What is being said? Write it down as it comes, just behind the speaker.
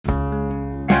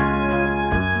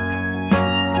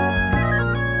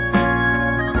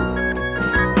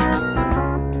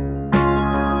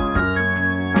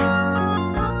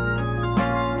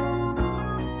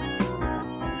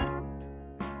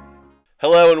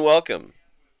Hello and welcome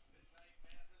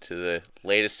to the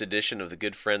latest edition of the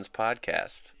Good Friends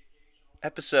podcast.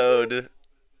 Episode,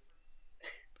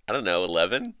 I don't know,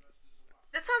 11?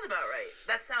 That sounds about right.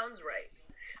 That sounds right.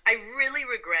 I really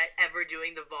regret ever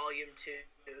doing the volume 2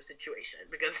 situation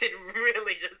because it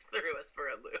really just threw us for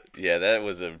a loop. Yeah, that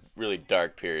was a really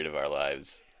dark period of our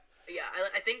lives. Yeah,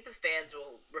 I think the fans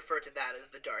will refer to that as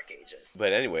the Dark Ages.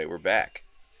 But anyway, we're back.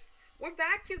 We're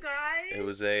back, you guys. It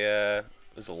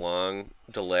was a long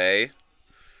delay.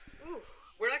 Ooh,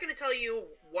 we're not going to tell you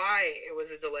why it was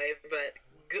a delay, but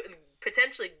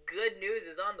potentially good news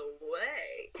is on the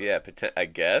way. Yeah, I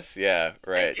guess. Yeah,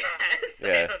 right. I guess. Yeah.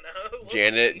 I don't know. We'll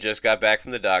Janet see. just got back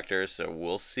from the doctor, so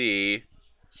we'll see.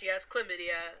 She has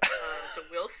chlamydia, so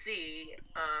we'll see.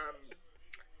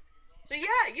 So yeah,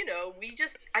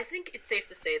 I think it's safe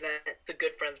to say that the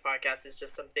Good Friends podcast is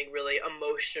just something really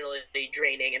emotionally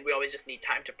draining, and we always just need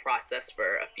time to process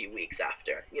for a few weeks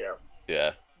after,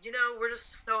 Yeah. We're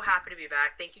just so happy to be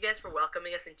back. Thank you guys for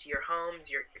welcoming us into your homes,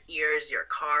 your ears, your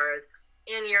cars,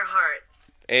 and your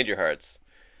hearts. And your hearts.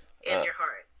 And your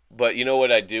hearts. But you know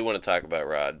what I do want to talk about,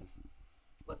 Rod?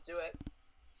 Let's do it.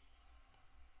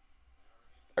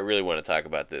 I really want to talk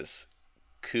about this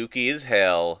kooky as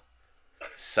hell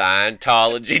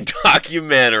Scientology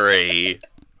documentary.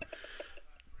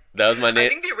 That was my I name.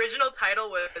 think the original title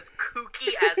was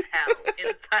Kooky as Hell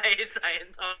inside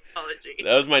Scientology.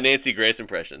 That was my Nancy Grace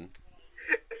impression.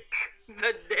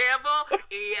 The devil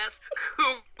is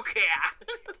kooky.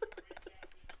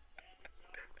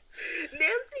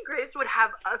 Nancy Grace would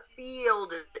have a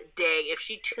field day if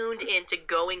she tuned in to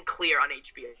Going Clear on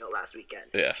HBO last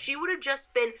weekend. Yeah. She would have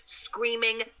just been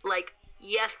screaming like,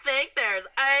 "You think there's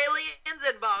aliens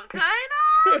and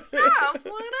volcanoes? That's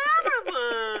everything!"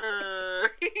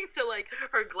 to like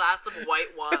her glass of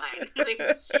white wine. Like,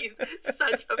 she's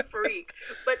such a freak.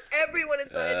 But everyone in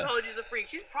Scientology is a freak.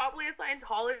 She's probably a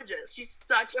Scientologist. She's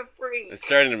such a freak. It's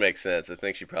starting to make sense. I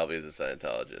think she probably is a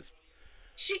Scientologist.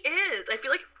 She is. I feel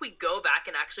like if we go back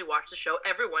and actually watch the show,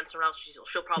 every once in a while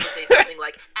she'll probably say something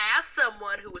like, "As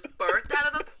someone who was birthed out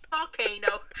of a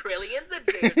volcano trillions of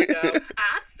years ago,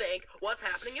 I think what's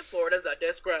happening in Florida is a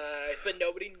disgrace," but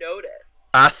nobody noticed.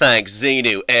 I thank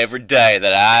Xenu every day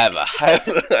that I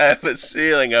have a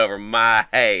ceiling over my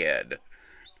head.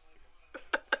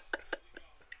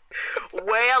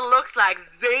 Well, looks like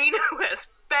Xenu has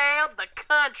failed the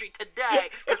country today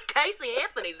because Casey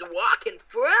Anthony's walking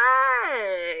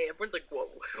free. Everyone's like, "Whoa,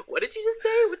 what did you just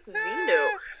say? What's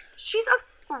Xenu?" She's a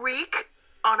freak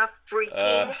on a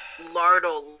freaking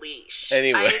lardle leash.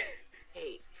 Anyway. I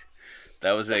hate.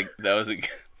 That was a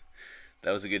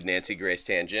good Nancy Grace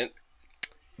tangent.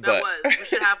 That was. We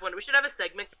should have one. We should have a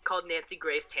segment called Nancy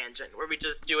Grace Tangent where we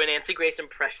just do a Nancy Grace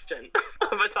impression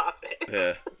of a topic.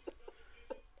 Yeah.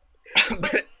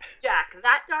 But Jack,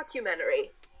 that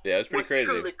documentary Yeah, it was pretty crazy.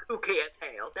 truly kooky as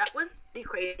hell. That was the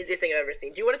craziest thing I've ever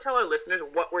seen. Do you want to tell our listeners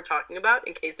what we're talking about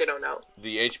in case they don't know?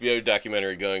 The HBO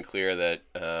documentary Going Clear that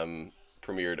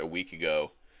premiered a week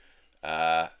ago.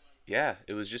 Yeah,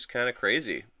 it was just kind of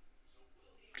crazy.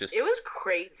 It was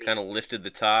crazy. Kind of lifted the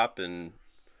top and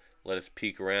let us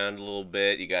peek around a little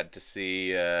bit. You got to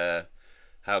see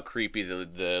how creepy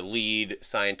the lead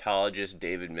Scientologist,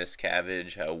 David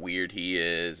Miscavige, how weird he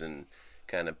is, and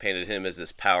kind of painted him as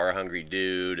this power-hungry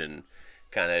dude, and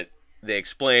kind of they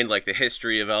explained like the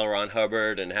history of L. Ron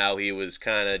Hubbard and how he was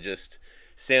kind of just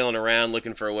sailing around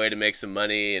looking for a way to make some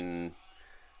money, and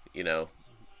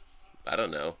I don't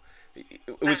know.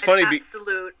 It was funny.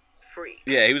 Absolute freak.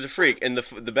 Yeah, he was a freak, and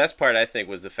the best part I think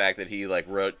was the fact that he like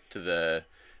wrote to the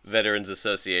Veterans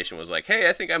Association, was like, "Hey,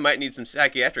 I think I might need some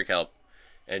psychiatric help,"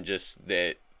 and just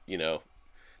that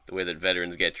the way that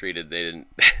veterans get treated,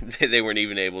 they weren't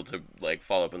even able to like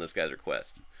follow up on this guy's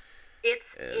request.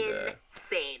 It's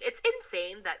insane. It's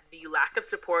insane that the lack of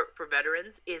support for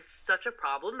veterans is such a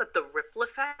problem that the ripple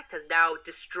effect has now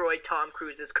destroyed Tom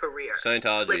Cruise's career.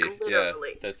 Scientology, like,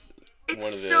 literally. Yeah, that's It's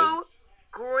one of the. so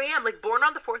grim. Like, Born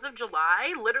on the 4th of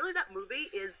July, literally that movie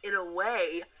is, in a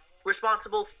way,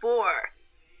 responsible for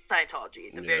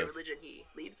Scientology, the very religion he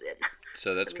believes in.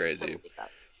 So that's crazy. Something like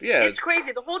that. Yeah, It's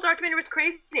crazy. The whole documentary was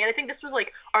crazy, and I think this was,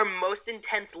 like, our most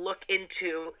intense look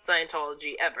into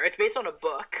Scientology ever. It's based on a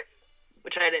book,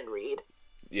 which I didn't read.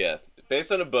 Yeah,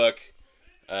 based on a book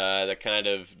that kind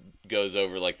of goes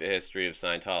over, like, the history of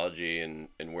Scientology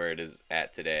and where it is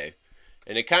at today.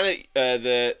 And it kind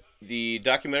of, the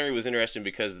documentary was interesting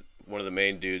because one of the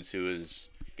main dudes who was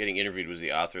getting interviewed was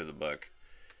the author of the book.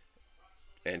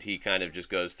 And he kind of just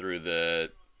goes through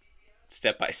the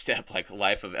step-by-step, like,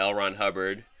 life of L. Ron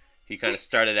Hubbard. He kind of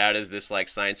started out as this, like,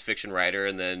 science fiction writer,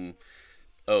 and then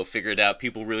figured out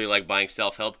people really like buying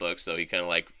self-help books, so he kind of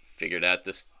like figured out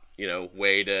this,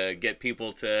 way to get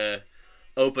people to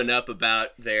open up about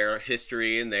their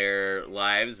history and their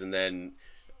lives, and then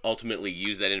ultimately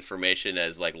use that information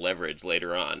as like leverage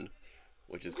later on,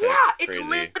 which is kind Yeah, of it's crazy.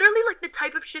 literally like the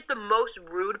type of shit the most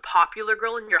rude popular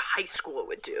girl in your high school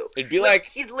would do. It'd be like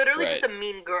he's literally right. just a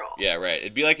mean girl. Yeah, right.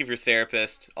 It'd be like if your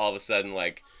therapist all of a sudden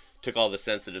like took all the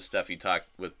sensitive stuff you talked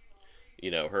with,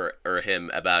 her or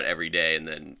him about every day, and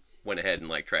then went ahead and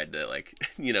like tried to like,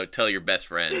 tell your best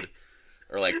friend,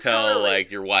 or like tell Totally.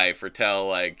 like your wife, or tell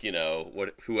like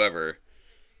whoever.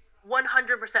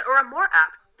 100%. Or a more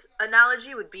apt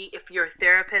analogy would be if your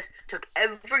therapist took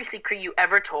every secret you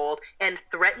ever told and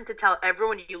threatened to tell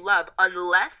everyone you love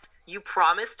unless you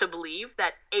promise to believe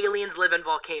that aliens live in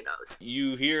volcanoes.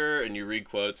 You hear and you read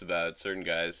quotes about certain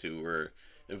guys who were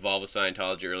involved with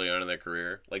Scientology early on in their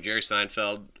career, like Jerry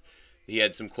Seinfeld. He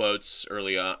had some quotes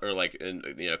early on, or like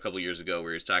a couple of years ago,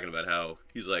 where he was talking about how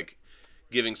he's like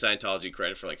giving Scientology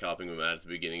credit for like helping him out at the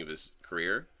beginning of his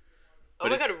career. Oh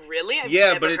my god, really? I've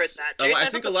yeah, never but heard it's that. I Jerry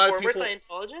think Seinfeld's a lot of former people.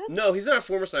 Scientologist? No, he's not a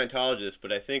former Scientologist,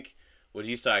 but I think what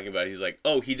he's talking about, he's like,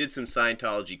 oh, he did some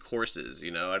Scientology courses.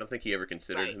 I don't think he ever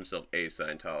considered Right. himself a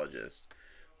Scientologist.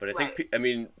 But I think, Right. I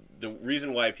mean, the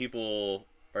reason why people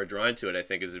are drawn to it, I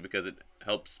think, is because it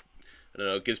helps. I don't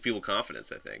know, it gives people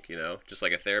confidence. I think, just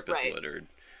like a therapist Right. would, or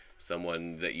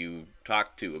someone that you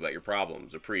talk to about your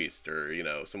problems, a priest, or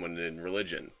someone in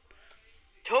religion.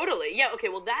 Totally. Yeah, okay,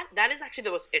 well that is actually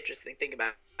the most interesting thing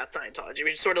about Scientology,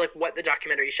 which is sort of like what the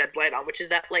documentary sheds light on, which is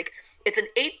that like it's an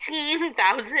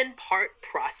 18,000 part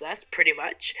process pretty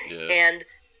much. Yeah. And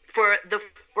for the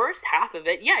first half of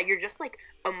it, yeah, you're just like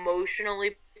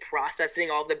emotionally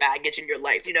processing all the baggage in your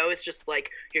life. It's just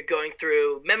like you're going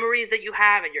through memories that you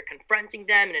have and you're confronting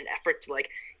them in an effort to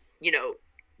like, you know,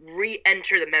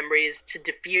 re-enter the memories to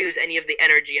diffuse any of the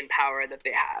energy and power that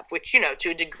they have, which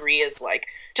to a degree is like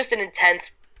just an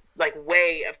intense like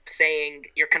way of saying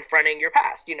you're confronting your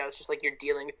past. It's just like you're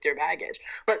dealing with your baggage.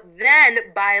 But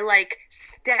then by like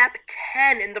step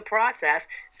 10 in the process,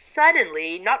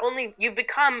 suddenly not only you've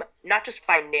become not just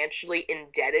financially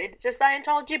indebted to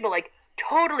Scientology, but like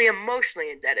totally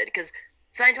emotionally indebted, because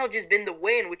Scientology has been the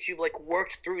way in which you've like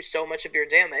worked through so much of your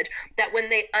damage, that when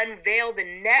they unveil the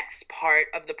next part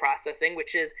of the processing,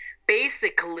 which is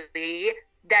basically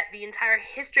that the entire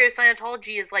history of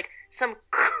Scientology is like some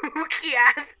kooky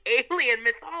ass alien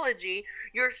mythology,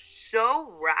 you're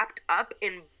so wrapped up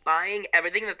in buying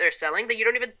everything that they're selling that you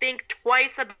don't even think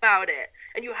twice about it.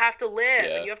 And you have to live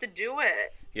Yeah. and you have to do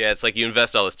it. Yeah, it's like you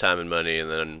invest all this time and money, and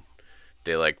then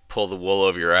they like pull the wool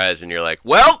over your eyes, and you're like,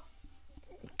 well,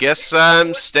 guess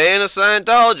I'm staying a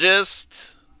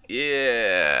Scientologist.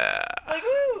 Yeah. Like,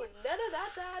 ooh, none of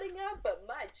that's adding up, but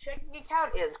my checking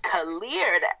account is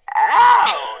cleared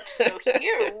out. So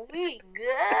here we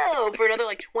go for another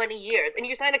like 20 years. And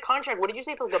you signed a contract, what did you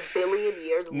say, for like 1 billion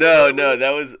years? No,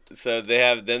 that was so they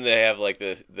have like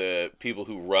the people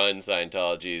who run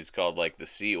Scientology is called like the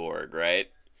Sea Org, right?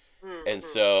 Mm-hmm. And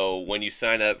so when you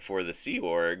sign up for the Sea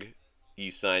Org, you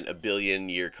sign a 1 billion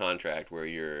year contract where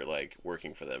you're like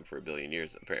working for them for 1 billion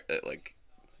years. Like,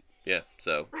 yeah.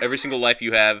 So every single life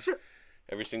you have,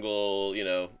 every single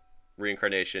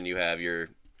reincarnation you have, you're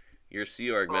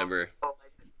Sea Org member. Oh my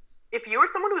goodness. If you were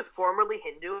someone who was formerly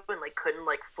Hindu and like couldn't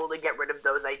like fully get rid of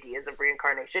those ideas of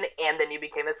reincarnation, and then you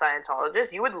became a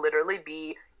Scientologist, you would literally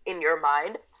be in your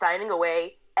mind signing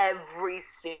away every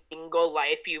single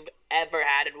life you've ever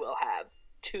had and will have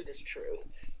to this truth.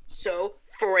 So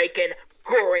freaking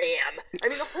Graham. I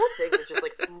mean, the whole thing is just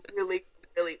like really,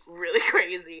 really, really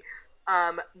crazy.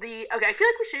 Okay, I feel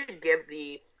like we should give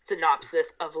the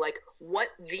synopsis of like what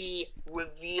the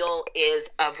reveal is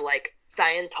of like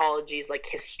Scientology's like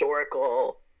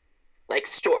historical like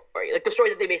story, like the story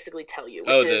that they basically tell you.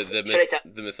 Which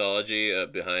the mythology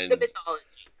behind the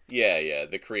mythology. Yeah,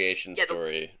 the creation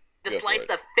story. The slice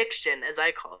of fiction, as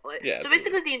I call it. Yeah, so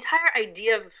basically, the entire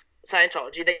idea of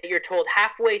Scientology that you're told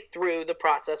halfway through the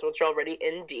process, once you're already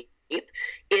in deep,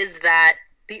 is that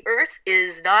the Earth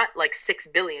is not like 6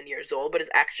 billion years old, but is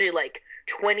actually like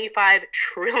 25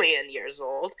 trillion years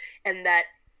old, and that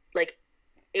like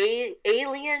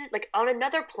alien, like on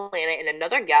another planet in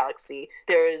another galaxy,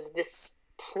 there is this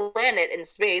planet in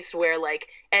space where like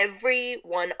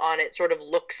everyone on it sort of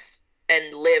looks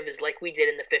and lives like we did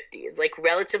in the 50s, like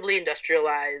relatively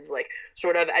industrialized, like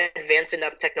sort of advanced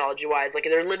enough technology wise, like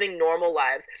they're living normal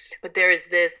lives, but there is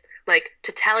this like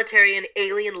totalitarian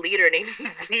alien leader named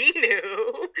Xenu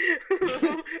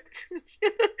who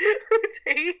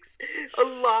takes a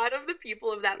lot of the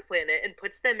people of that planet and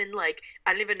puts them in like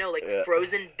I don't even know like Yeah.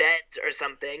 frozen beds or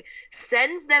something,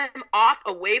 sends them off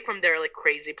away from their like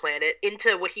crazy planet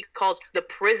into what he calls the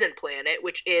prison planet,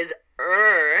 which is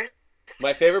Earth.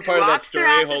 My favorite part of that Drops their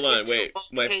story. asses Hold on, into wait.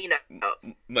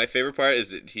 volcanoes. My favorite part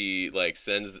is that he like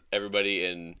sends everybody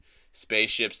in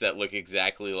spaceships that look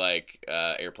exactly like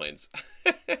airplanes.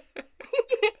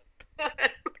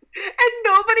 And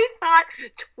nobody thought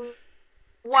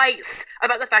twice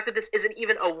about the fact that this isn't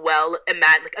even a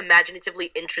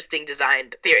imaginatively interesting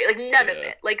designed theory. Like none of Yeah.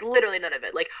 it. Like literally none of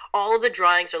it. Like all of the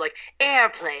drawings are like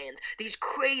airplanes, these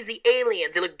crazy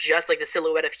aliens. They look just like the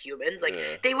silhouette of humans. Like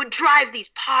Yeah. they would drive these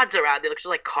pods around. They look just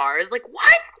like cars. Like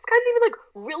what? This guy didn't even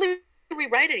like really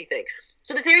rewrite anything.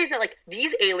 So the theory is that like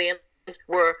these aliens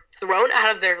were thrown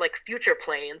out of their like future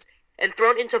planes and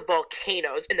thrown into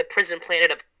volcanoes in the prison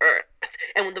planet of Earth.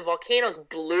 And when the volcanoes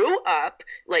blew up,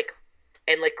 like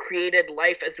and like created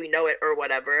life as we know it or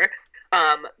whatever,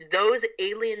 those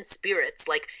alien spirits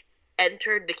like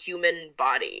entered the human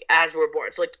body as we're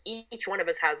born. So like each one of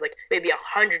us has like maybe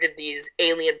 100 of these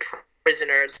alien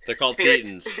prisoners. They're called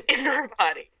spirits Thetans. in our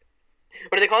body.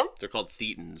 What are they called? They're called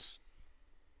Thetans.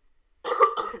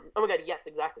 Oh my god, yes,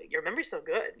 exactly. Your memory's so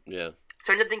good. Yeah.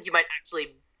 Starting to think you might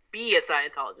actually be a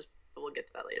Scientologist. But we'll get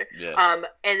to that later. Yeah.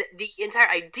 And the entire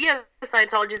idea of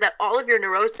Scientology is that all of your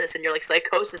neurosis and your like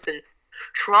psychosis and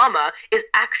trauma is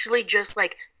actually just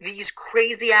like these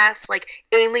crazy ass like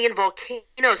alien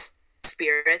volcano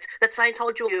spirits that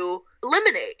Scientology will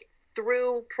eliminate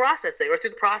through processing or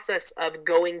through the process of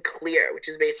going clear, which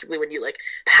is basically when you like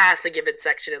pass a given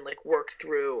section and like work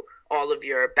through all of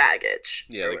your baggage.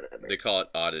 Yeah, or whatever. they call it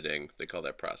auditing. They call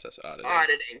that process auditing.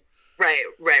 Auditing. Right.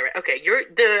 Okay,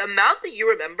 the amount that you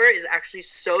remember is actually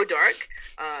so dark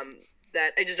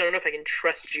that I just don't know if I can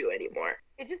trust you anymore.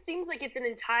 It just seems like it's an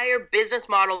entire business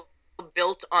model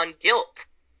built on guilt,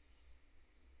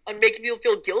 on making people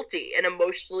feel guilty and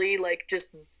emotionally like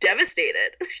just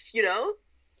devastated. You know?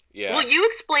 Yeah. Will you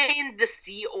explain the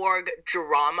Sea Org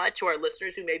drama to our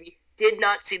listeners who maybe did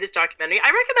not see this documentary?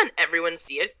 I recommend everyone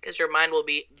see it because your mind will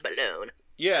be blown.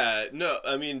 Yeah, no,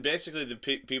 I mean, basically the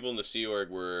people in the Sea Org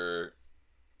were,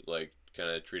 like, kind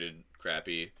of treated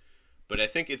crappy. But I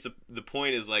think the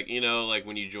point is, like, you know, like,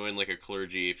 when you join, like, a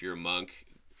clergy, if you're a monk,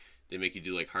 they make you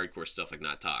do, like, hardcore stuff, like,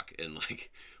 not talk, and,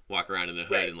 like, walk around in a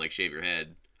hood Right. and, like, shave your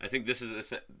head. I think this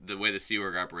is the way the Sea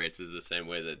Org operates is the same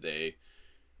way that they,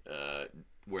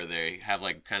 where they have,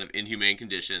 like, kind of inhumane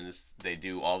conditions. They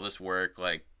do all this work,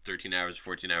 like, 13 hours,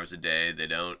 14 hours a day. They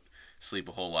don't sleep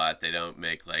a whole lot. They don't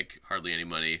make like hardly any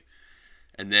money.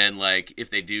 And then like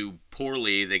if they do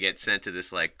poorly, they get sent to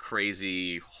this like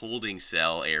crazy holding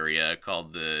cell area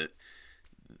called the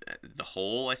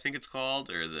hole, I think it's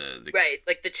called, or the Right,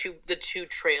 like the two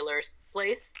trailers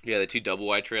place. yeah, the two double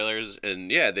wide trailers.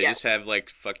 And yeah, they Yes. just have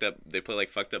like they play like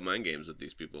fucked up mind games with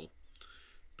these people.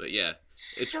 But yeah,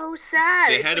 So sad.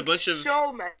 they It's, had a like, bunch of-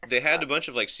 so messed they had a up. bunch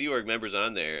of like Sea Org members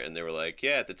on there, and they were like,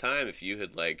 yeah, at the time, if you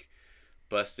had like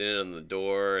busted in on the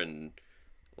door and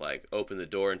like opened the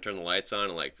door and turned the lights on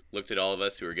and like looked at all of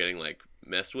us who were getting like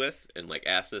messed with and like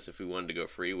asked us if we wanted to go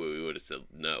free, we would have said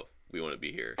no, we want to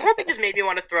be here. The whole thing just made me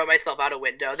want to throw myself out a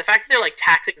window. The fact that they're like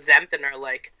tax exempt and are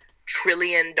like $1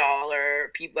 trillion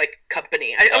people like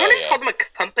company. I want to just yeah. call them a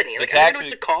company. Like I don't know what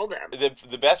to call them.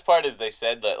 The best part is they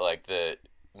said that like the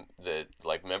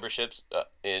like memberships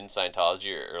in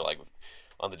Scientology are like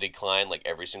on the decline like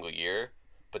every single year.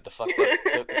 But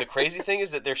the crazy thing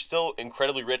is that they're still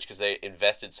incredibly rich because they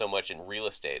invested so much in real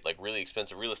estate, like really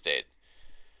expensive real estate.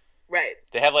 Right.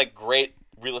 They have like great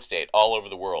real estate all over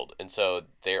the world, and so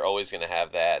they're always going to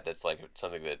have that. That's like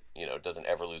something that, you know, doesn't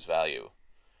ever lose value.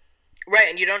 Right,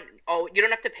 and you don't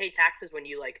have to pay taxes when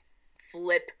you like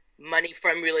flip money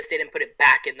from real estate and put it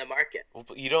back in the market. Well,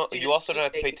 but you don't. So you You just also don't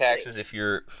have keep to pay making money. taxes if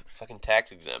you're fucking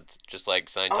tax exempt, just like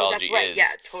Scientology Oh, that's right. is.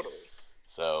 Yeah, totally.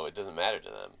 So it doesn't matter to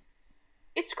them.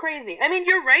 It's crazy. I mean,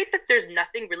 you're right that there's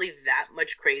nothing really that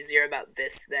much crazier about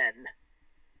this than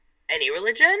any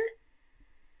religion.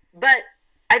 But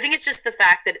I think it's just the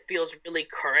fact that it feels really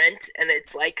current and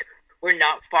it's like we're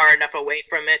not far enough away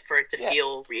from it for it to Yeah.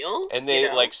 feel real. And they you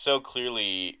know? like so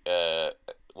clearly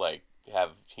like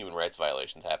have human rights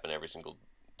violations happen every single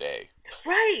day.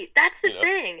 Right, that's the You know?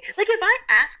 thing. Like, if I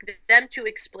ask them to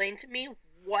explain to me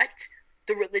what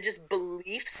the religious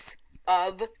beliefs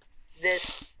of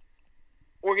this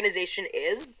organization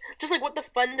is, just like what the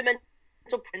fundamental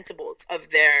principles of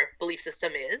their belief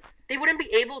system is, they wouldn't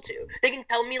be able to. They can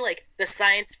tell me, like, the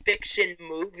science fiction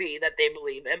movie that they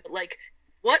believe in, but, like,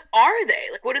 what are they?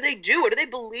 Like, what do they do? What do they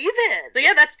believe in? So,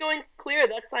 yeah, that's going clear.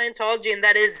 That's Scientology, and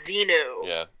that is Xenu.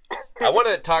 Yeah. I want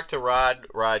to talk to Rod.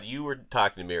 Rod, you were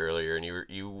talking to me earlier, and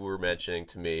you were mentioning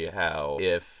to me how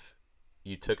if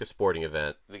you took a sporting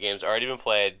event, the game's already been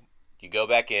played, you go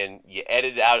back in, you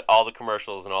edit out all the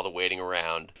commercials and all the waiting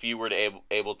around. If you were to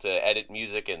able to edit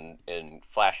music and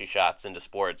flashy shots into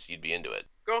sports, you'd be into it.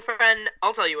 Girlfriend,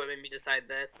 I'll tell you what made me decide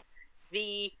this.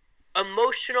 The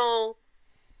emotional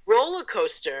roller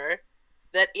coaster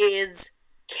that is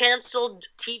canceled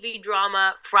TV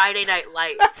drama Friday Night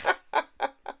Lights,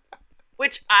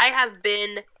 which I have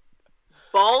been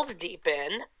balls deep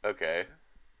in. Okay.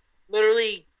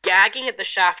 Literally gagging at the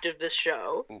shaft of this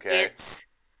show. Okay. It's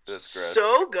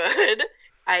so good.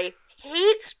 I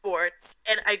hate sports,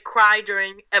 and I cry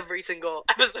during every single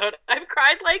episode. I've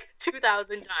cried like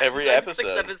 2,000 times. Every I'm episode?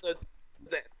 6 episodes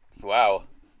in. Wow.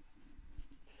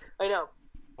 I know.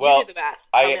 Well, you do the math.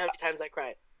 Tell me how many times I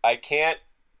cried. I can't.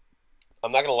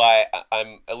 I'm not gonna lie.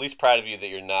 I'm at least proud of you that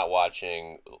you're not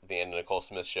watching the Anna Nicole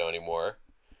Smith show anymore.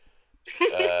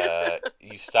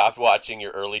 You stopped watching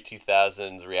your early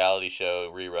 2000s reality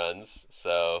show reruns,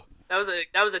 so that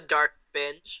was a dark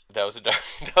binge. That was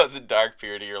a dark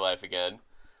period of your life again.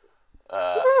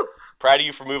 Proud of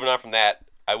you for moving on from that.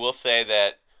 I will say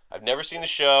that I've never seen the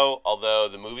show, although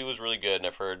the movie was really good, and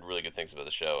I've heard really good things about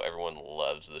the show. Everyone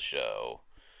loves the show.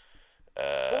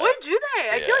 Boy, do they!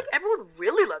 I feel like everyone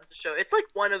really loves the show. It's like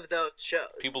one of those shows.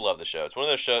 People love the show. It's one of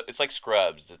those shows. It's like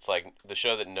Scrubs. It's like the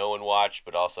show that no one watched,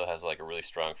 but also has like a really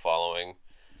strong following.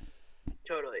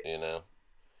 Totally. You know,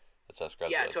 that's how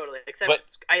Scrubs. Yeah, was. totally. Except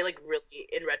I like really,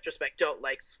 in retrospect, don't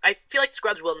like. I feel like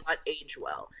Scrubs will not age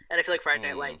well, and I feel like Friday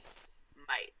Night Lights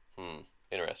might.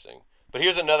 Interesting. But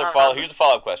here's another Here's a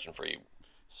follow-up question for you,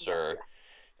 sir. Yes.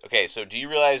 Okay, so do you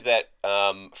realize that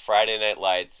Friday Night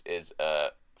Lights is a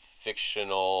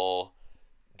fictional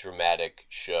dramatic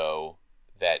show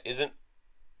that isn't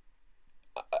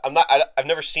I've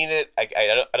never seen it.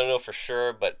 I don't know for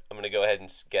sure, but I'm going to go ahead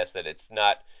and guess that it's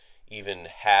not even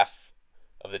half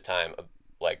of the time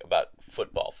like about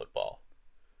football.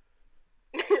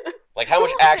 Like how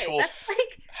much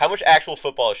how much actual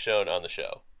football is shown on the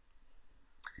show?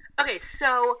 Okay,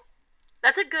 so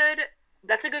that's a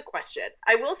good question.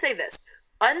 I will say this.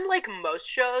 Unlike most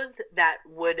shows that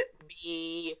would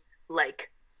be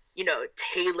like,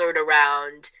 tailored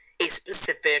around a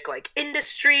specific like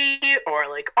industry or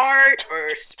like art or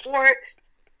sport,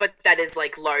 but that is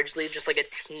like largely just like a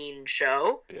teen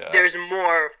show. Yeah. There's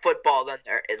more football than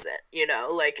there isn't,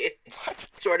 like it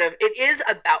is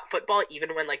about football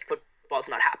even when like football's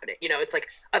not happening. It's like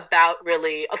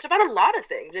it's about a lot of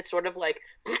things. It's sort of like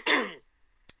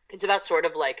it's about sort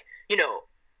of like,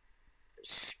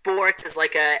 sports is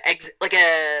like a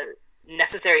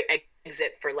necessary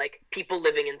exit for like people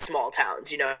living in small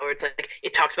towns, or it's like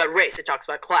it talks about race, it talks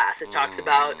about class, it talks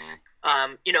about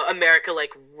America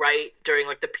like right during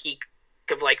like the peak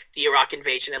of like the Iraq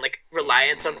invasion and like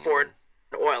reliance on foreign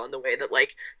oil and the way that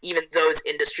like even those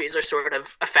industries are sort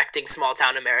of affecting small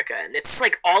town America, and it's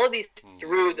like all of these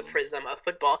through the prism of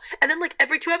football, and then like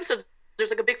every 2 episodes there's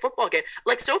like a big football game.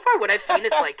 Like so far what I've seen,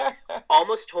 it's like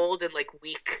almost told in like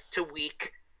week to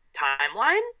week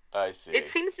timeline. I see. It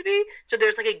seems to be. So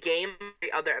there's like a game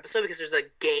every other episode because there's a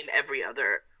game every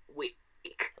other week,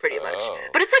 pretty much.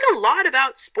 But it's like a lot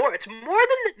about sports, more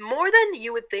than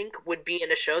you would think would be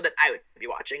in a show that I would be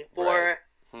watching for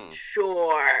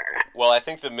sure. Well, I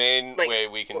think the main Like, way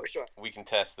we sure. can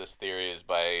test this theory is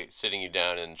by sitting you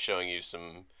down and showing you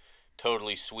some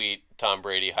totally sweet Tom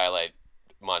Brady highlight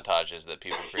montages that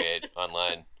people create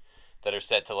online that are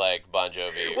set to like Bon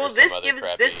Jovi or some other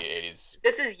crappy 80s.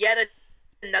 This is yet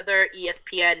another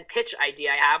ESPN pitch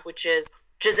idea I have, which is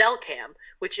Giselle Cam,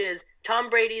 which is Tom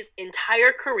Brady's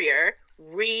entire career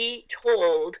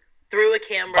retold through a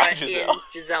camera in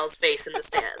Giselle's face in the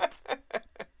stands.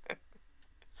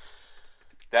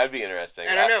 That'd be interesting.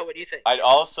 I don't know. What do you think? I'd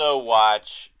also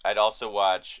watch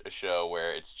a show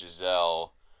where it's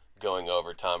Giselle going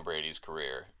over Tom Brady's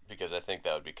career because I think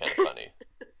that would be kind of funny.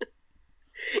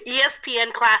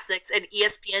 ESPN classics and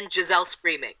ESPN Giselle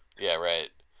screaming. Yeah, right.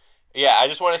 Yeah, I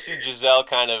just want to see Giselle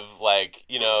kind of like,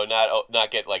 not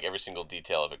get like every single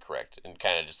detail of it correct and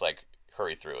kind of just like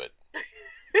hurry through it.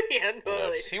 Yeah,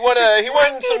 totally. He won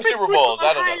some Super Bowls.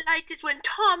 I don't know. The highlight is when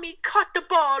Tommy caught the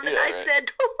ball and I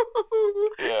said,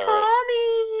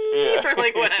 Tommy! Or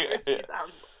like whatever she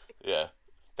sounds like. Yeah,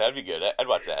 that'd be good. I'd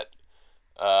watch that.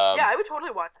 Yeah, I would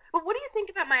totally watch. But what do you think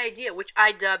about my idea, which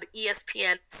I dub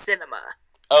ESPN Cinema?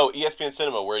 Oh, ESPN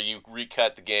Cinema, where you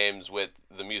recut the games with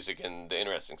the music and the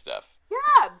interesting stuff.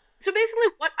 Yeah. So basically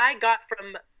what I got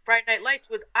from Friday Night Lights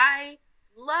was I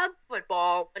love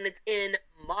football when it's in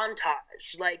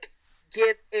montage. Like,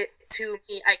 give it to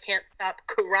me. I can't stop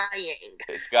crying.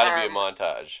 It's got to be a Um,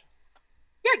 montage.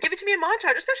 yeah, give it to me in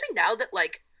montage, especially now that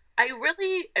like I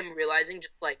really am realizing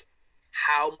just like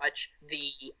how much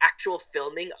the actual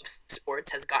filming of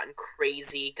sports has gotten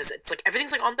crazy because it's like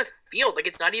everything's like on the field. Like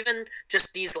it's not even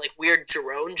just these like weird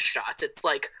drone shots. It's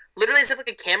like literally as if like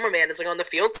a cameraman is like on the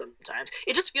field sometimes.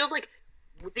 It just feels like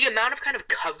the amount of kind of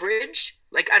coverage,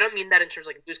 like I don't mean that in terms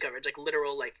of like news coverage, like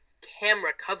literal like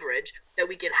camera coverage that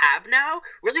we can have now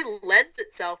really lends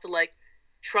itself to like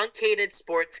truncated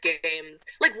sports games.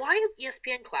 Like why is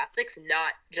ESPN Classics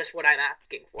not just what I'm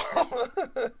asking for?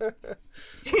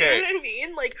 Do you know Okay, what I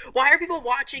mean? Like why are people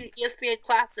watching ESPN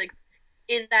Classics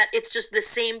in that it's just the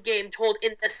same game told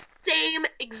in the same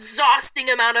exhausting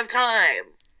amount of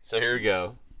time? so here we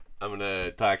go. I'm going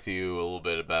to talk to you a little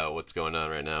bit about what's going on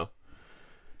right now.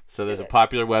 So there's a Okay.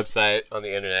 popular website on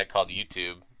the internet called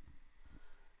YouTube.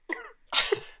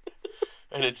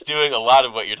 And it's doing a lot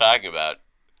of what you're talking about.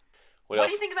 What What else?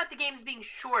 do you think about the games being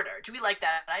shorter? Do we like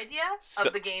that idea So,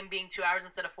 of the game being 2 hours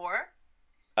instead of 4?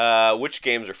 which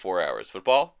games are 4 hours?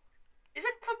 Football?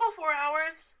 Isn't football 4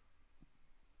 hours?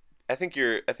 I think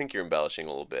you're embellishing a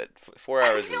little bit. 4 I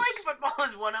hours feel is like football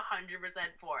is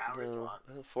 100% 4 hours no,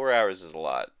 long. 4 hours is a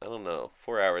lot. I don't know.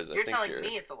 4 hours. You're telling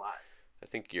me it's a lot. I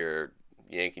think you're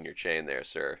yanking your chain there,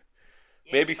 sir.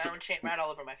 Yeah, Maybe my own chain right all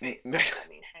over my face. m- That's what I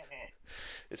mean.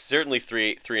 It's certainly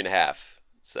three and a half.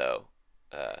 So,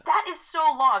 That is so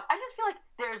long. I just feel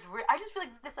like I just feel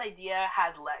like this idea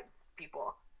has legs,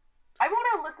 people. I want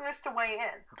our listeners to weigh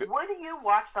in. Good. Would you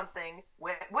watch something?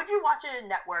 Would you watch a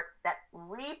network that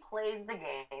replays the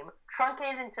game,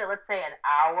 truncated into let's say an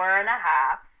hour and a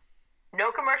half,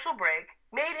 no commercial break,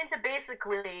 made into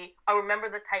basically a Remember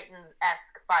the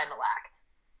Titans-esque final act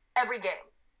every game?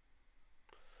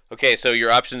 okay, so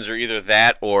your options are either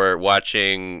that or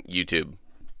watching YouTube.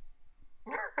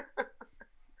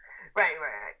 Right.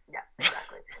 Yeah,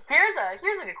 exactly.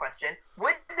 Here's a good question.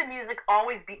 Would the music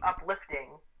always be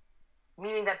uplifting,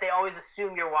 meaning that they always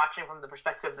assume you're watching from the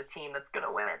perspective of the team that's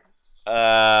gonna win?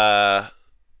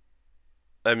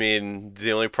 I mean,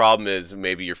 the only problem is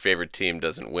maybe your favorite team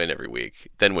doesn't win every week.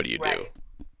 Then what do you do? Right.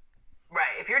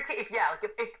 Right. If you're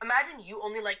if imagine you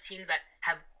only like teams that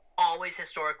have always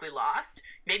historically lost,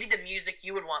 maybe the music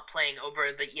you would want playing over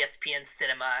the ESPN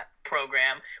Cinema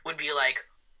program would be like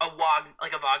a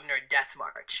Wagner death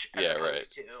march as Yeah,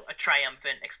 opposed to a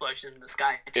triumphant explosion in the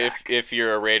sky If track. if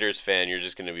you're a Raiders fan, you're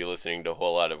just going to be listening to a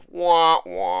whole lot of wah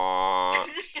wah,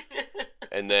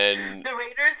 and then The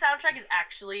Raiders soundtrack is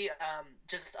actually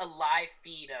just a live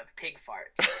feed of pig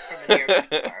farts from a nearby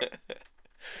farm.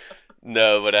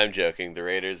 no, but I'm joking. The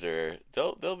Raiders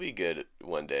they'll be good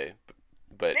one day,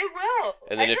 but They will.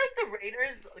 and I then feel if like the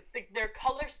Raiders, like, their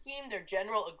color scheme, their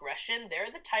general aggression, they're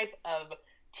the type of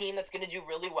team that's going to do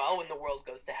really well when the world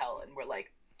goes to hell and we're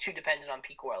like too dependent on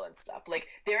peak oil and stuff. Like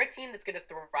they're a team that's going to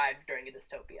thrive during a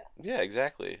dystopia. yeah,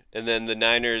 exactly. And then the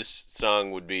Niners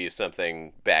song would be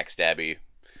something backstabby.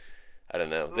 I don't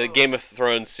know. The Ooh. Game of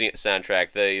Thrones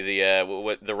soundtrack,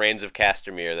 what the Reigns of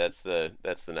Castamere. That's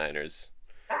the Niners.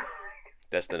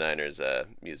 That's the Niners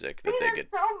music See, that they there's get.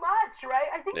 so much, right?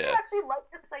 I think you Yeah. actually like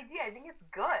this idea. I think it's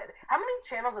good. How many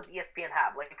channels does ESPN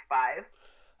have? Like 5?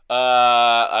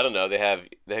 I don't know. They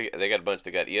got a bunch.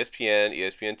 They got ESPN,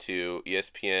 ESPN2,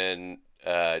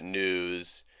 ESPN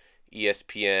News,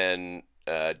 ESPN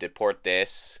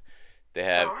Deportes. They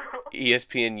have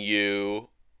ESPNU.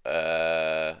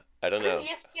 I don't What know. is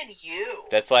ESPNU?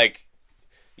 That's like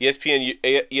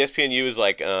ESPNU is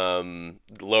like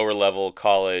lower level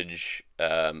college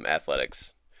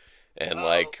athletics and Oh,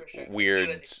 like for sure. weird.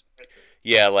 You as a person.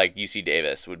 Yeah, like UC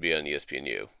Davis would be on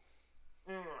ESPNU.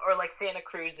 Or like Santa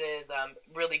Cruz's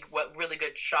really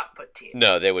good shot put team.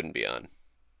 No, they wouldn't be on.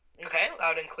 Okay,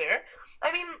 loud and clear.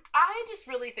 I mean, I just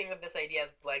really think that this idea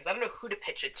has legs. I don't know who to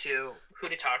pitch it to, who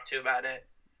to talk to about it.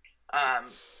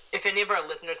 If any of our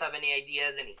listeners have any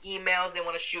ideas, any emails they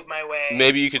want to shoot my way,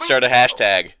 Maybe you could please start a do.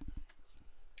 hashtag.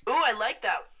 Ooh, I like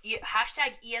that.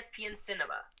 Hashtag ESPN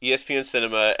Cinema. ESPN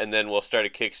Cinema, and then we'll start a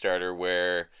Kickstarter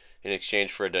where, in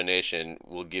exchange for a donation,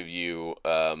 we'll give you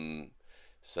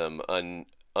some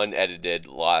unedited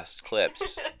lost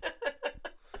clips.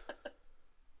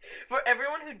 For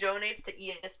everyone who donates to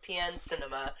ESPN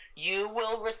Cinema, you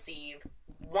will receive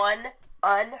one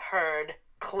unheard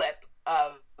clip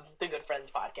of the Good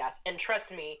Friends podcast. And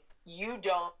trust me, you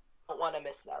don't want to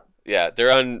miss them. Yeah,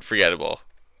 they're unforgettable.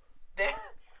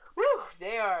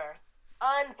 They are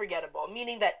unforgettable.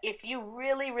 Meaning that if you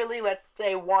really, really, let's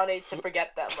say, wanted to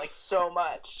forget them, like so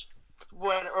much,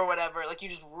 or whatever, like you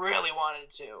just really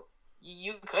wanted to,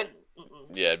 you couldn't.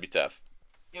 Mm-mm. Yeah, it'd be tough.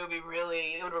 It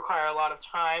would require a lot of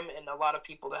time and a lot of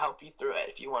people to help you through it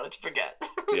if you wanted to forget.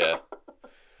 Yeah.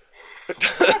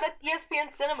 So yeah, that's ESPN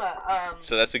Cinema.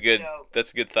 So that's a good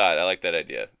thought. I like that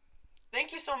idea.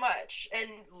 Thank you so much, and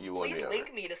You won please me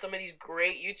link me to some of these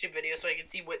great YouTube videos so I can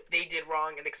see what they did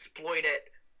wrong and exploit it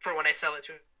for when I sell it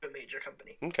to a major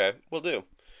company. Okay, we'll do.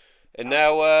 And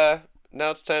now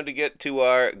it's time to get to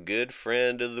our good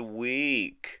friend of the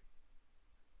week.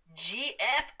 GFOTW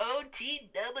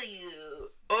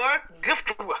or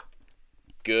GFTW.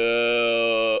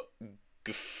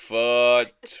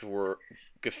 Gafat.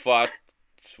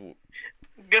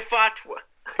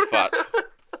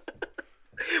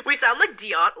 We sound like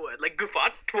Deontwood, like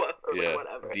Gufatwa or Yeah,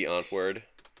 whatever. Deontword.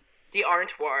 The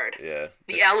aren't word. Yeah.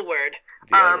 The L word.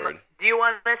 The L word. Do you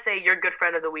want to say your good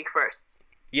friend of the week first?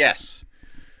 Yes.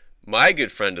 My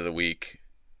good friend of the week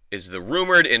is the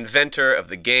rumored inventor of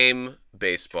the game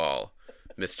baseball,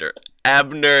 Mr.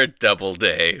 Abner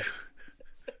Doubleday.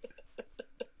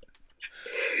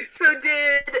 So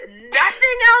did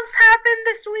nothing else happen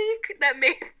this week that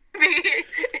maybe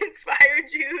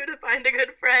inspired you to find a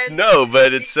good friend? No,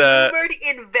 but it's the rumored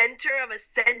inventor of a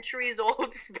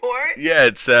centuries-old sport? Yeah,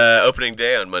 it's opening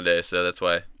day on Monday, so that's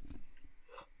why.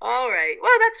 All right.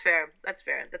 Well, that's fair. That's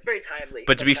fair. That's very timely.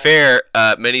 But to be fair,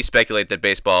 many speculate that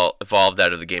baseball evolved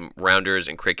out of the game rounders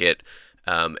and cricket,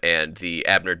 and the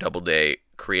Abner Doubleday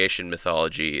creation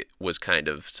mythology was kind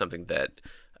of something that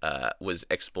was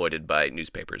exploited by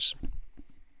newspapers.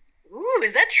 Ooh,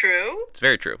 is that true? It's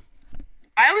very true.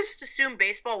 I always just assumed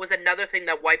baseball was another thing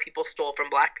that white people stole from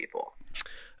black people.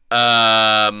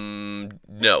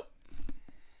 No.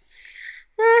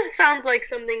 It sounds like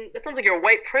something. That sounds like your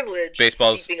white privilege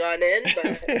seeping on in,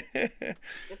 but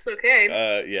it's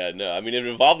okay. Yeah, no. I mean, it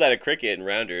evolved out of cricket and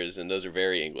rounders, and those are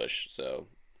very English. So.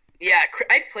 Yeah,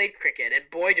 I've played cricket, and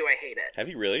boy, do I hate it. Have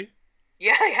you really?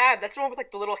 Yeah, I have. That's the one with like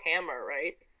the little hammer,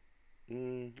 right?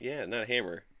 Yeah, not a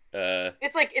hammer.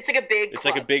 It's like a big. It's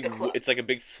like a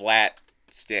big flat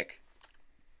stick.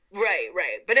 Right.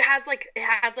 But it has like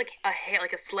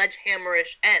a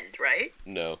sledgehammer-ish end, right?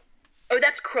 No. Oh,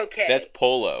 that's croquet. That's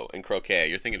polo and croquet.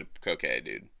 You're thinking of croquet,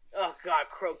 dude. Oh god,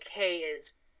 croquet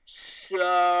is so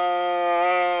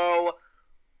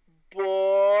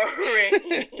boring.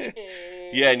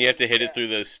 Yeah, and you have to hit it through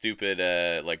those stupid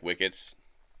like wickets.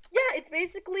 Yeah, it's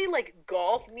basically like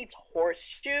golf meets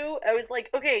horseshoe. I was like,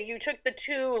 okay, you took the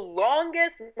two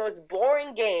longest, most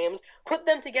boring games, put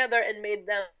them together, and made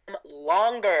them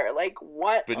longer. Like,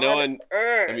 what but on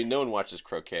earth? I mean, no one watches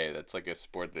croquet. That's like a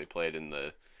sport they played in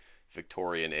the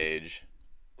Victorian age.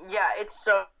 Yeah, it's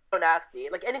so nasty.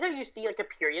 Like, anytime you see, like, a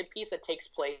period piece that takes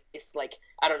place, like,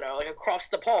 I don't know, like, across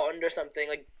the pond or something,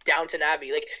 like, Downton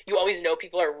Abbey, like, you always know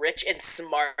people are rich and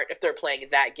smart if they're playing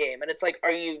that game. And it's like,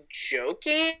 are you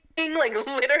joking? Like,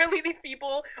 literally, these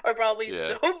people are probably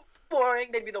so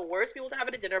boring. They'd be the worst people to have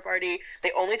at a dinner party.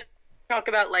 They only talk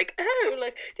about, like, oh,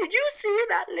 like, did you see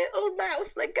that little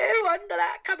mouse, like, go under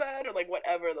that cupboard? Or, like,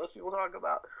 whatever those people talk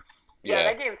about. Yeah,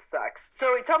 that game sucks.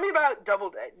 So tell me about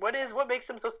Doubleday. What makes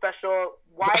him so special?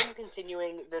 Why are you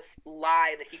continuing this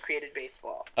lie that he created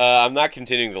baseball? I'm not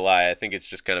continuing the lie. I think it's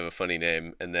just kind of a funny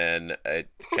name. And then,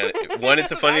 one,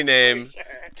 it's a funny name. Sure.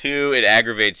 2, it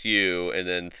aggravates you. And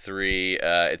then 3,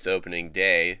 it's opening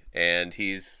day. And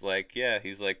he's like, he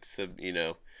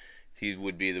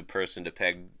would be the person to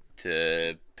peg,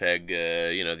 the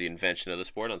invention of the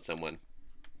sport on someone.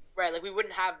 Right, like we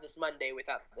wouldn't have this Monday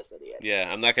without this idiot. Yeah,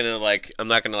 I'm not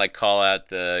gonna call out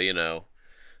the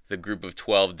group of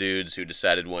 12 dudes who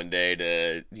decided one day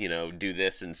to, do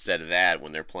this instead of that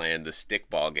when they're playing the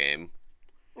stickball game.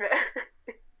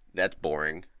 That's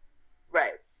boring.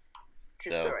 Right.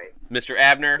 True story. Mr.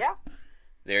 Abner. Yeah.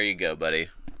 There you go, buddy.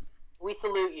 We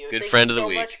salute you. Good friend of the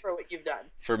week. Thank you so much for what you've done.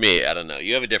 For me, I don't know.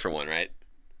 You have a different one, right?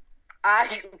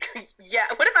 Yeah.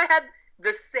 What if I had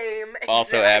the same exact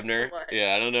Also Abner. one?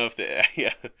 Yeah, I don't know if I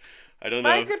don't know.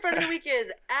 My good friend of the week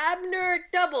is Abner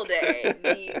Doubleday,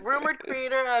 the rumored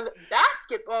creator of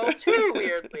basketball too.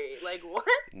 Weirdly, like what?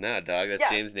 Nah, dog. That's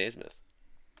James Naismith.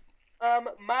 Oh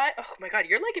my god,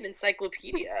 you're like an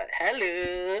encyclopedia.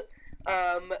 Hello.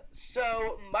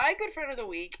 So my good friend of the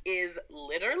week is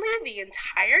literally the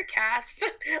entire cast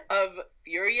of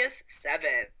Furious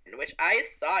 7, which I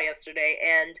saw yesterday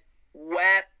and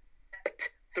wept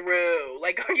through.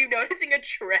 Like, are you noticing a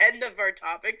trend of our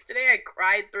topics today? I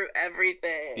cried through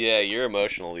everything. Yeah, you're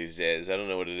emotional these days. I don't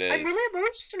know what it is. I'm really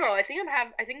emotional. I think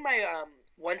my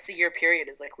once a year period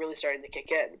is like really starting to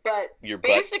kick in. But your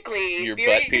basically,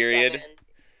 butt period.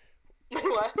 7,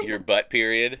 what? Your butt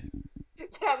period.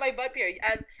 Yeah, my butt period.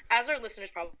 As our listeners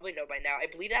probably know by now, I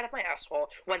bleed out of my asshole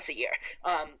once a year.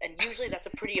 And usually that's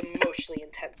a pretty emotionally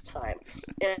intense time.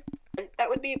 And that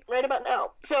would be right about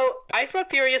now. So I saw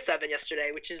Furious 7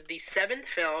 yesterday, which is the seventh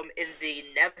film in the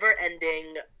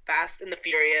never-ending Fast and the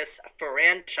Furious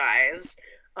franchise.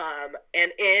 And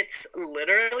it's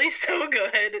literally so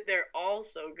good. They're all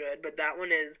so good, but that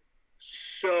one is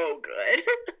so good.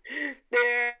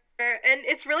 They're and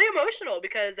it's really emotional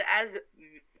because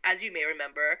as you may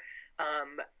remember,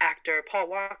 actor Paul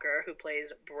Walker, who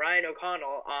plays Brian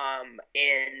O'Connell,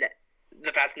 in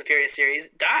the Fast and the Furious series,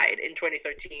 died in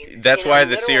 2013. That's in why a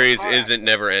the literal series car isn't accident.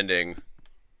 never ending.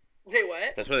 Say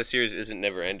what? That's why the series isn't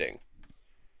never ending.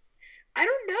 I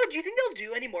don't know. Do you think they'll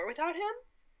do any more without him?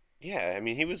 Yeah, I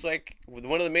mean, he was like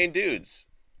one of the main dudes.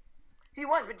 He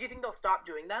was, but do you think they'll stop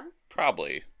doing them?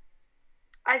 Probably.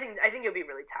 I think it would be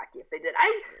really tacky if they did.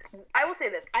 I will say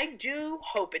this. I do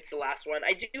hope it's the last one.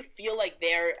 I do feel like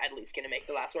they're at least going to make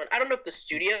the last one. I don't know if the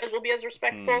studios will be as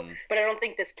respectful, but I don't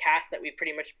think this cast that we've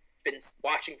pretty much been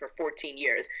watching for 14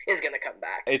 years is going to come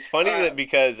back. It's funny that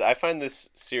because I find this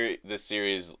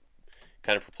series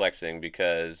kind of perplexing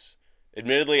because,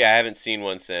 admittedly, I haven't seen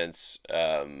one since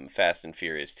Fast and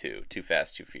Furious 2. Too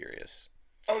Fast, Too Furious.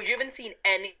 Oh, you haven't seen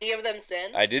any of them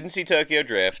since? I didn't see Tokyo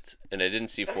Drift, and I didn't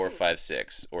see 4, 5,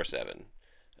 6, or 7.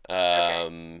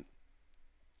 Okay.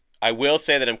 I will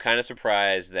say that I'm kind of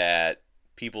surprised that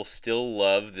people still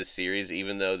love the series,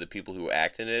 even though the people who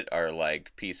act in it are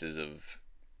like pieces of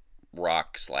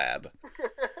rock slab.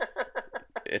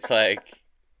 It's like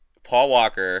Paul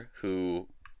Walker, who,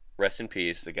 rest in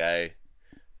peace, the guy,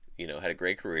 had a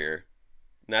great career.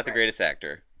 Not the greatest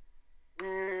actor.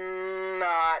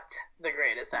 Not the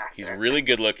greatest actor. He's really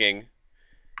good looking.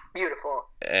 Beautiful.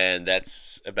 And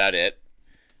that's about it.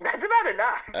 That's about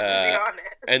enough, to be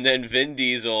honest. And then Vin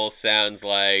Diesel sounds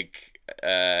like,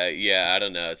 I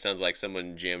don't know. It sounds like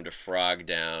someone jammed a frog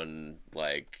down,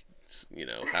 like,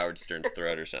 Howard Stern's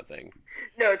throat or something.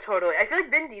 No, totally. I feel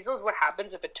like Vin Diesel is what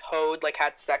happens if a toad, like,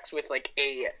 had sex with, like,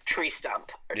 a tree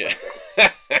stump or something.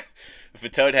 If a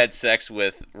toad had sex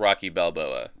with Rocky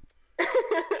Balboa.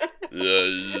 Vin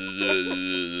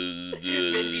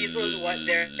Diesel is what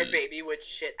their baby would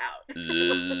shit out.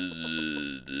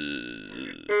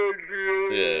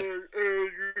 Adrian.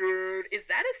 Is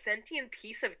that a sentient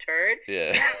piece of turd?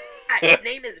 Yeah. His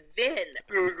name is Vin.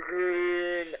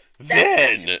 That's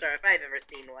an action star if I've ever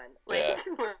seen one. Like,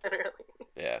 literally.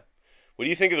 Yeah. What do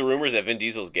you think of the rumors that Vin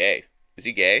Diesel's gay? Is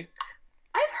he gay?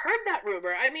 I've heard that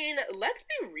rumor. I mean, let's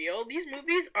be real. These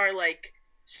movies are, like,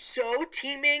 so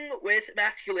teeming with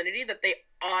masculinity that they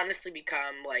honestly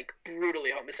become, like,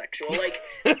 brutally homosexual. Like,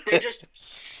 they're just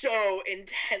so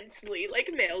intensely, like,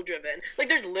 male-driven. Like,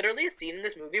 there's literally a scene in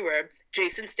this movie where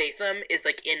Jason Statham is,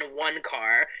 like, in one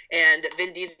car and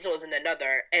Vin Diesel is in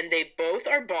another, and they both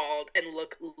are bald and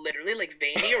look literally like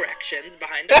veiny erections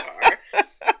behind a car.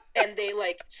 And they,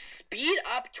 like, speed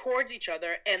up towards each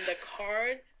other, and the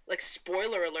cars, like,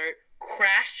 spoiler alert,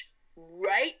 crash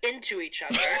right into each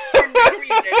other for no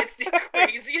reason. It's the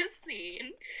craziest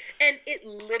scene, and it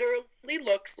literally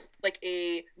looks like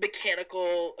a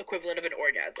mechanical equivalent of an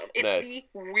orgasm. It's nice. The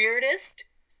weirdest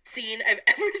scene I've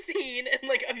ever seen in,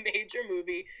 like, a major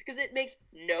movie, because it makes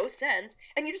no sense,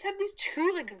 and you just have these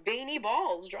two, like, veiny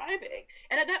balls driving,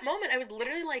 and at that moment I was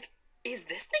literally like, is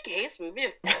this the gayest movie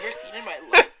I've ever seen in my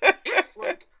life?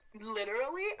 Like,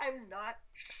 literally, I'm not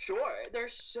sure. They're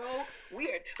so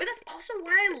weird. But that's also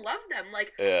why I love them.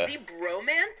 Like, the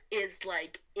bromance is,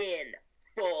 like, in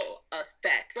full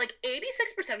effect. Like,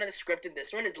 86% of the script in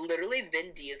this one is literally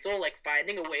Vin Diesel, like,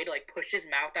 finding a way to, like, push his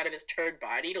mouth out of his turd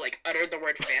body to, like, utter the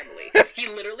word family. He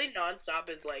literally nonstop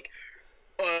is like,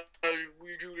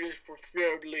 we do this for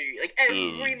family. Like,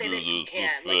 every minute he can.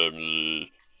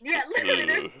 Like, yeah, literally,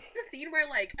 there's a scene where,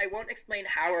 like, I won't explain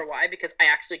how or why because I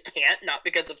actually can't, not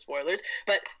because of spoilers,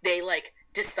 but they, like,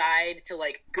 decide to,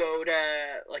 like, go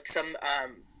to, like, some,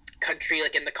 country,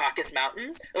 like, in the Caucasus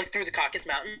Mountains, like, through the Caucasus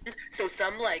Mountains, so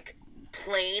some, like,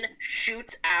 plane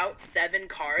shoots out 7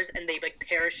 cars, and they, like,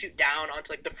 parachute down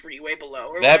onto, like, the freeway below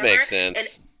or that whatever. Makes sense.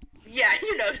 And, yeah,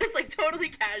 just, like, totally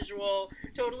casual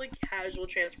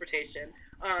transportation,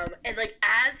 and, like,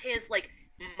 as his, like,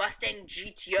 Mustang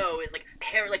GTO is, like,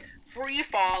 free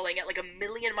falling at, like,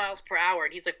 1,000,000 miles per hour,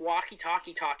 and he's, like,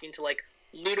 walkie-talkie talking to, like,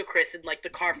 Ludacris in, like, the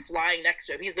car flying next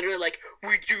to him. He's literally like,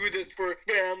 we do this for a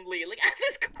family. Like, as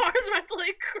his car's about to,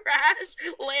 like, crash,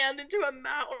 land into a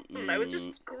mountain. I was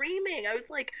just screaming. I was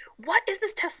like, what is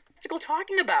this testicle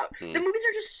talking about? The movies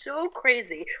are just so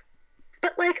crazy.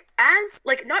 But, like,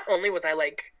 not only was I,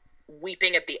 like,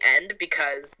 weeping at the end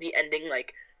because the ending,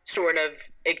 like, sort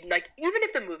of like even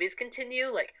if the movies continue,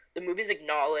 like the movies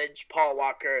acknowledge Paul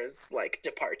Walker's like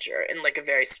departure in like a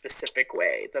very specific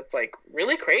way that's like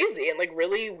really crazy and like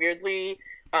really weirdly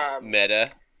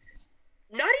Meta.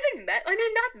 not even meta. I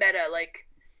mean, not meta. Like,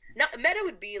 not meta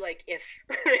would be like if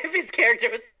if his character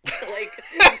was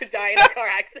like to die in a car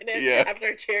accident Yeah. after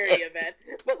a charity event.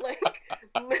 But like,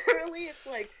 literally, it's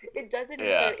like it doesn't.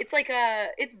 Yeah. It's like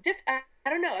it's diff. I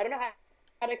don't know. I don't know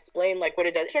how to explain like what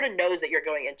it does. It sort of knows that you're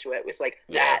going into it with like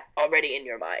that already in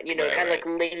your mind. You know, Right, it kind of right.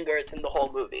 like lingers in the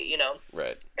whole movie. You know.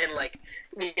 Right. And like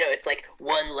it's like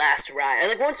one last ride. I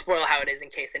like won't spoil how it is in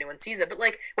case anyone sees it, but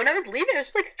like when I was leaving, I was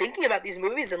just like thinking about these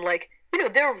movies and like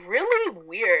they're really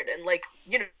weird and like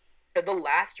the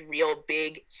last real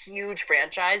big huge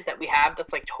franchise that we have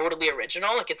that's like totally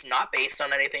original. Like it's not based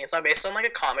on anything. It's not based on like a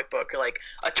comic book or like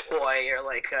a toy or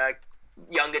like a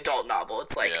young adult novel.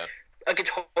 It's like Yeah. like a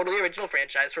totally original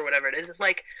franchise for whatever it is. And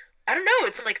like I don't know.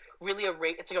 It's like really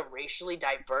it's like a racially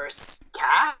diverse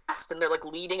cast, and they're like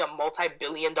leading a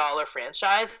multi-billion-dollar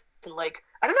franchise. And like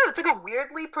I don't know, it's like a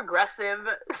weirdly progressive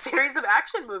series of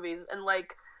action movies, and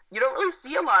like you don't really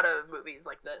see a lot of movies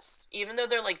like this. Even though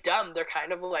they're like dumb, they're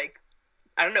kind of like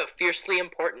I don't know, fiercely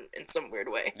important in some weird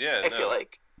way. Yeah, I feel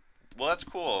like. Well, that's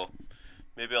cool.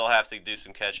 Maybe I'll have to do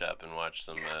some catch up and watch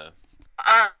some.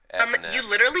 You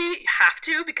literally have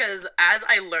to because as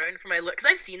I learned from my look, because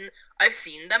I've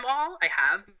seen them all. I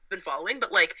have been following,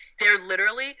 but like they're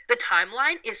literally the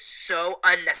timeline is so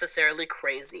unnecessarily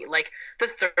crazy. Like the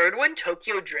third one,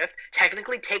 Tokyo Drift,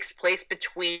 technically takes place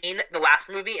between the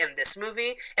last movie and this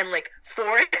movie, and like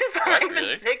 4 and 5 and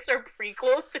Really? 6 are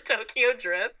prequels to Tokyo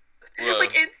Drift. Whoa.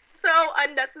 Like it's so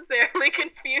unnecessarily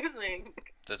confusing.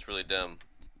 That's really dumb.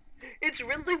 It's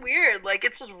really weird. Like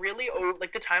it's just really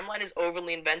like the timeline is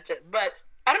overly invented. But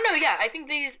I don't know. Yeah, I think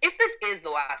if this is the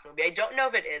last movie, I don't know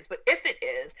if it is, but if it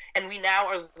is, and we now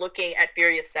are looking at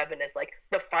Furious 7 as like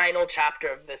the final chapter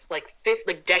of this like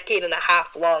decade and a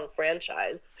half long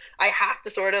franchise, I have to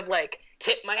sort of like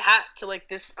tip my hat to like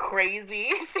this crazy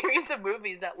series of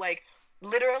movies that like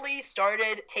literally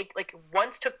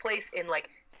once took place in like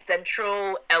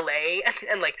central LA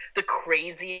and like the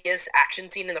craziest action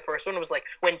scene in the first one was like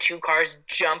when two cars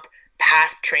jump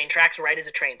past train tracks right as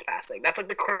a train's passing. That's like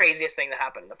the craziest thing that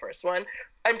happened in the first one.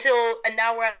 And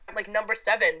now we're at like number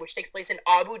 7, which takes place in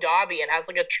Abu Dhabi and has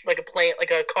like a plane, like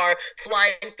a car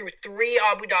flying through 3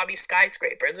 Abu Dhabi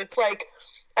skyscrapers. It's like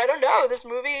I don't know. This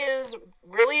movie is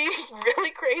really,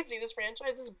 really crazy. This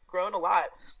franchise has grown a lot,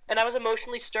 and I was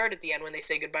emotionally stirred at the end when they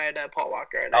say goodbye to Paul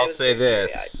Walker. And I'll say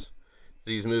this: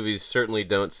 these movies certainly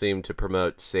don't seem to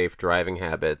promote safe driving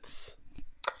habits.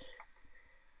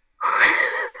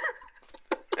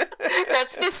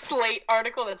 That's the Slate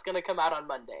article that's going to come out on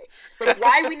Monday. Like,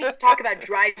 why we need to talk about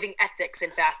driving ethics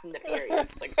in Fast and the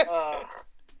Furious? Like, ugh,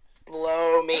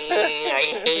 blow me.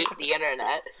 I hate the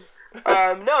internet.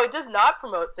 No, it does not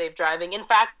promote safe driving. In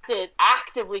fact, it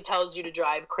actively tells you to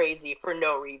drive crazy for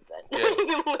no reason.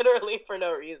 Literally for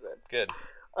no reason. Good.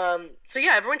 So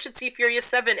yeah, everyone should see Furious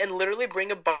 7 and literally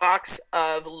bring a box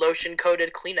of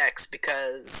lotion-coated Kleenex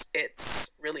because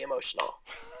it's really emotional.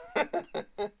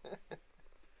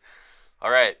 All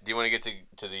right. Do you want to get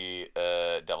to the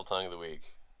Devil Tongue of the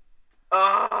Week?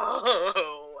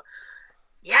 Oh,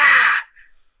 yeah.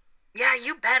 Yeah,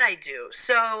 you bet I do.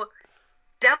 So,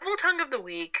 Devil Tongue of the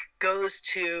Week goes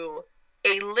to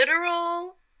a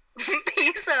literal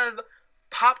piece of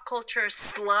pop culture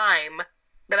slime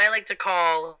that I like to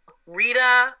call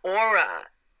Rita Ora.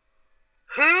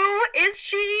 Who is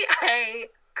she? I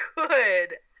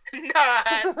could not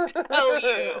tell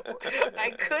you. I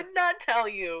could not tell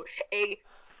you a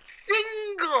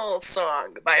single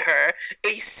song by her,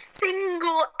 a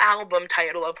single album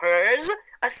title of hers,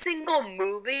 a single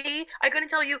movie. I couldn't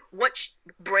tell you what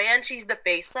brand she's the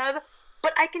face of,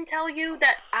 but I can tell you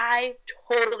that I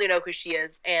totally know who she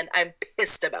is, and I'm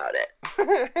pissed about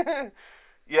it.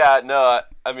 Yeah, no,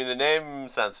 I mean, the name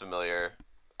sounds familiar.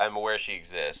 I'm aware she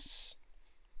exists.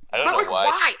 I don't But know like, why.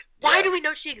 why? Why Yeah. do we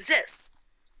know she exists?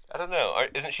 I don't know.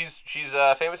 Isn't she's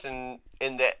famous in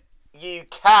the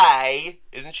UK,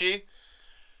 isn't she?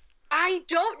 I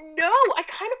don't know. I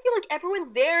kind of feel like everyone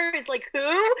there is like, who?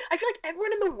 I feel like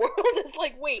everyone in the world is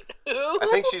like, wait, who? I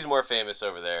think she's more famous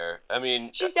over there. I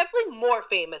mean, She's definitely more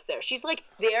famous there. She's like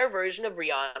their version of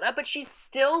Rihanna, but she's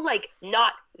still like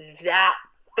not that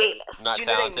famous. not Do you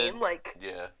know talented. what I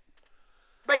mean? Yeah.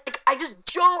 Like I just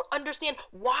don't understand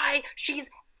why she's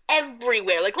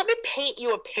everywhere. Like, let me paint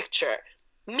you a picture.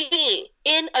 Me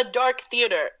in a dark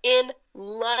theater in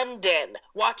London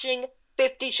watching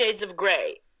 50 Shades of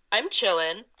Grey. I'm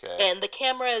chilling, Okay. and the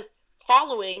camera is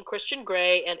following Christian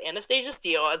Grey and Anastasia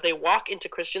Steele as they walk into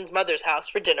Christian's mother's house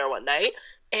for dinner one night.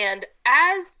 And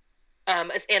as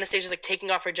Anastasia's like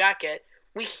taking off her jacket,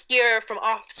 we hear from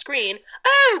off screen,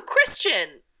 "Oh,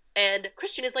 Christian!" And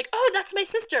Christian is like, "Oh, that's my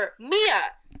sister,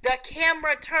 Mia." The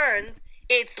camera turns.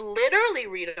 It's literally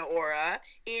Rita Ora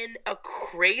in a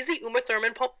crazy Uma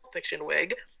Thurman Pulp Fiction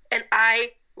wig, and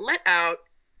I let out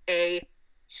a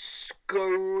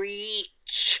screech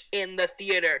in the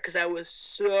theater because I was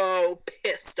so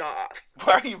pissed off.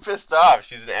 Why are you pissed off?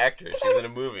 She's an actress. She's in a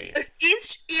movie.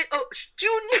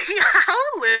 Junior, how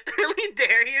literally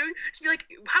dare you? She'd be like,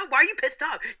 why are you pissed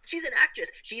off? She's an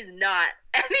actress. She's not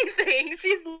anything.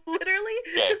 She's literally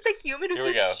just a human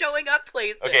who keeps showing up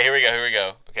places. Okay, here we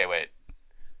go. Okay, wait.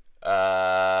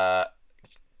 I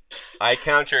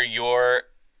counter your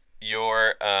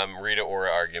Rita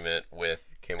Ora argument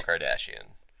with Kim Kardashian,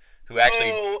 who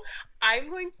actually I'm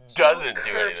going to doesn't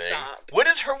do anything. Stop. What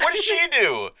does she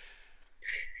do?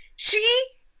 She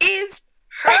is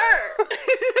her.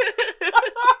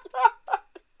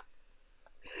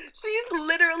 She's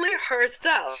literally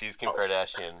herself. She's Kim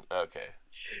Kardashian. Okay.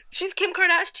 She's Kim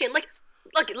Kardashian. Like,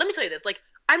 look, let me tell you this. Like,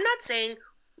 I'm not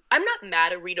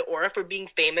mad at Rita Ora for being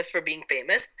famous. I'm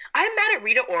mad at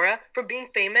Rita Ora for being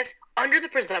famous under the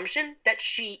presumption that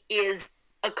she is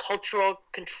a cultural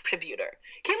contributor.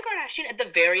 Kim Kardashian, at the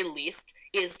very least,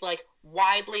 is like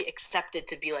widely accepted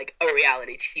to be like a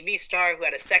reality TV star who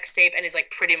had a sex tape and is like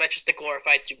pretty much just a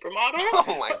glorified supermodel.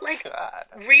 Oh my god!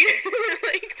 Rita,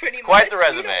 like pretty it's quite much. The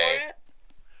resume.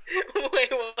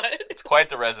 Wait, what? It's quite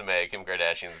the resume Kim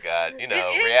Kardashian's got. You know,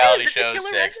 reality shows,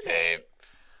 sex tape.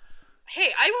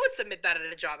 Hey, I would submit that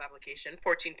in a job application.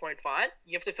 14-point font.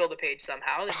 You have to fill the page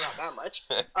somehow. There's not that much.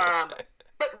 But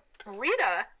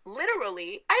Rita,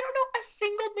 literally, I don't know a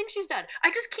single thing she's done.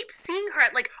 I just keep seeing her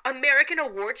at, like, American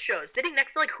award shows, sitting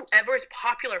next to, like, whoever is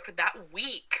popular for that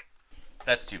week.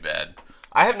 That's too bad.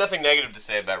 I have nothing negative to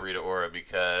say about Rita Ora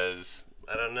because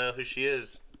I don't know who she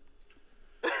is.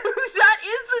 That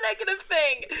is the negative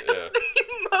thing. That's the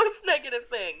most negative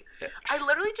thing. Yeah. I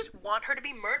literally just want her to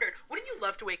be murdered. Wouldn't you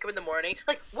love to wake up in the morning?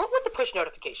 Like, what would the push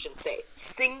notification say?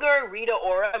 Singer Rita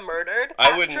Ora murdered?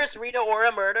 Actress Rita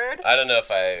Ora murdered? I don't know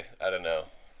if I don't know.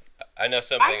 I know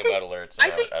something about alerts.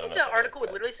 I think the article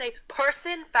would literally say,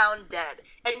 person found dead.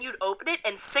 And you'd open it,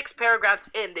 and 6 paragraphs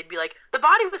in, they'd be like, the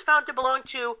body was found to belong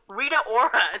to Rita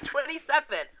Ora,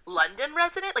 27, London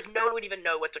resident? Like, no one would even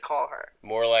know what to call her.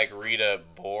 More like Rita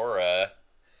Bora.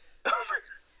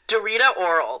 Dorita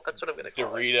Oral. That's what I'm going to call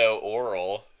her. Dorito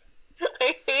Oral.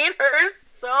 I hate her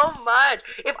so much.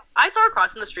 If I saw her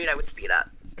crossing the street, I would speed up.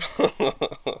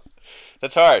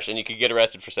 That's harsh, and you could get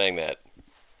arrested for saying that.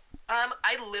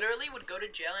 I literally would go to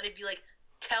jail and it'd be like,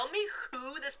 tell me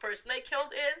who this person I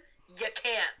killed is. You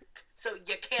can't. So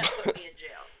you can't put me in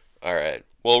jail. All right.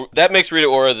 Well, that makes Rita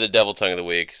Ora the devil tongue of the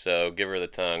week, so give her the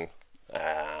tongue.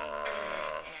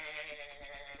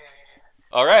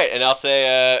 All right, and I'll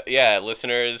say,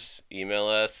 listeners, email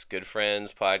us,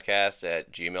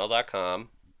 goodfriendspodcast@gmail.com.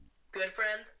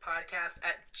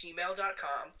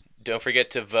 Goodfriendspodcast@gmail.com. Don't forget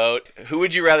to vote. Who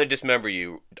would you rather dismember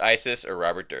you, ISIS or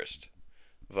Robert Durst?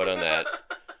 Vote on that.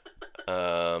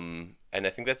 And I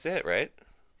think that's it, right?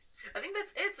 I think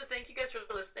that's it. So thank you guys for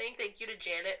listening. Thank you to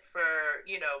Janet for,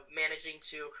 managing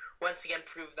to once again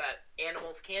prove that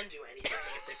animals can do anything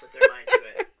if they put their mind to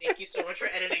it. Thank you so much for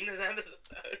editing this episode.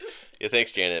 Yeah,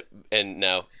 thanks, Janet. And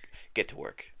now, get to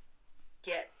work.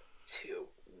 Get to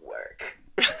work.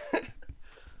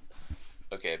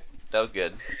 Okay, that was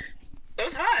good. That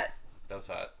was hot.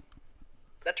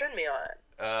 That turned me on.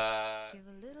 Give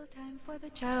a little time for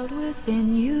the child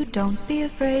within you. Don't be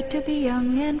afraid to be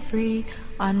young and free.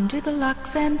 Undo the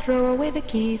locks and throw away the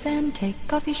keys and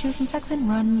take off your shoes and socks and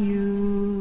run you.